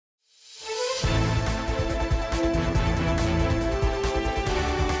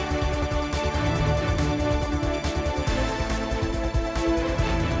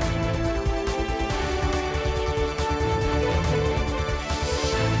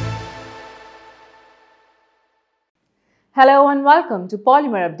Hello and welcome to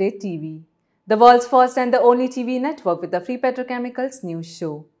Polymerupdate TV, the world's first and the only TV network with a free petrochemicals news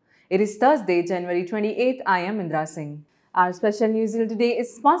show. It is Thursday, January 28th. I am Indra Singh. Our special news reel today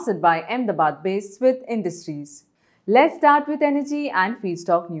is sponsored by Ahmedabad-based Smith Industries. Let's start with energy and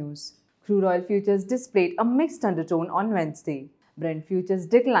feedstock news. Crude oil futures displayed a mixed undertone on Wednesday. Brent futures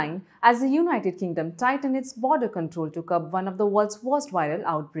declined as the United Kingdom tightened its border control to curb one of the world's worst viral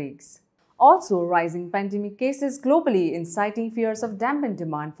outbreaks. Also, rising pandemic cases globally inciting fears of dampened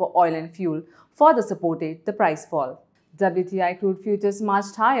demand for oil and fuel further supported the price fall. WTI crude futures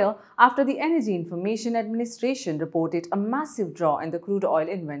marched higher after the Energy Information Administration reported a massive draw in the crude oil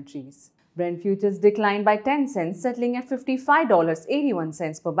inventories. Brent futures declined by 10 cents, settling at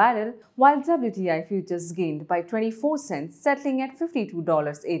 $55.81 per barrel, while WTI futures gained by 24 cents, settling at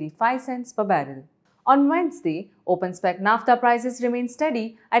 $52.85 per barrel. On Wednesday, open spec naphtha prices remained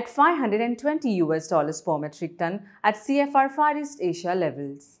steady at $520 per metric ton at CFR Far East Asia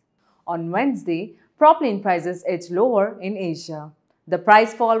levels. On Wednesday, propylene prices edged lower in Asia. The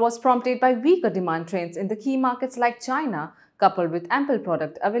price fall was prompted by weaker demand trends in the key markets like China, coupled with ample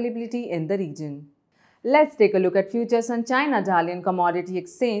product availability in the region. Let's take a look at futures on China Dalian Commodity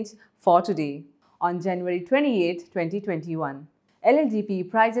Exchange for today, on January 28, 2021.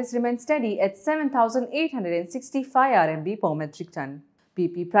 LLDPE prices remain steady at 7,865 RMB per metric ton.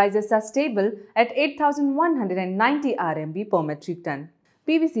 PP prices are stable at 8,190 RMB per metric ton.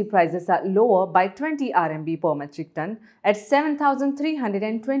 PVC prices are lower by 20 RMB per metric ton at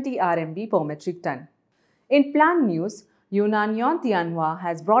 7,320 RMB per metric ton. In plant news, Yunnan Yontianhua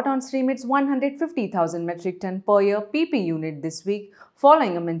has brought on stream its 150,000 metric ton per year PP unit this week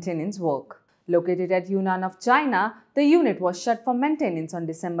following a maintenance work. Located at Yunnan of China, the unit was shut for maintenance on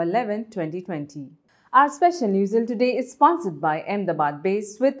December 11, 2020. Our special news reel today is sponsored by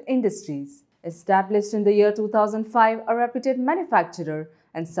Ahmedabad-based Smith Industries. Established in the year 2005, a reputed manufacturer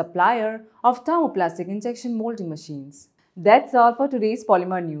and supplier of thermoplastic injection molding machines. That's all for today's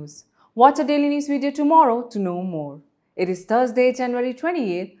Polymer News. Watch a daily news video tomorrow to know more. It is Thursday, January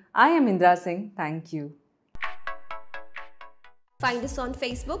 28th. I am Indra Singh. Thank you. Find us on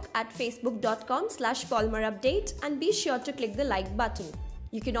Facebook at facebook.com/polymerupdate and be sure to click the like button.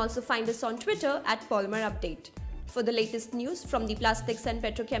 You can also find us on Twitter at Polymerupdate. For the latest news from the plastics and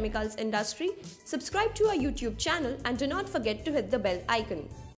petrochemicals industry, subscribe to our YouTube channel and do not forget to hit the bell icon.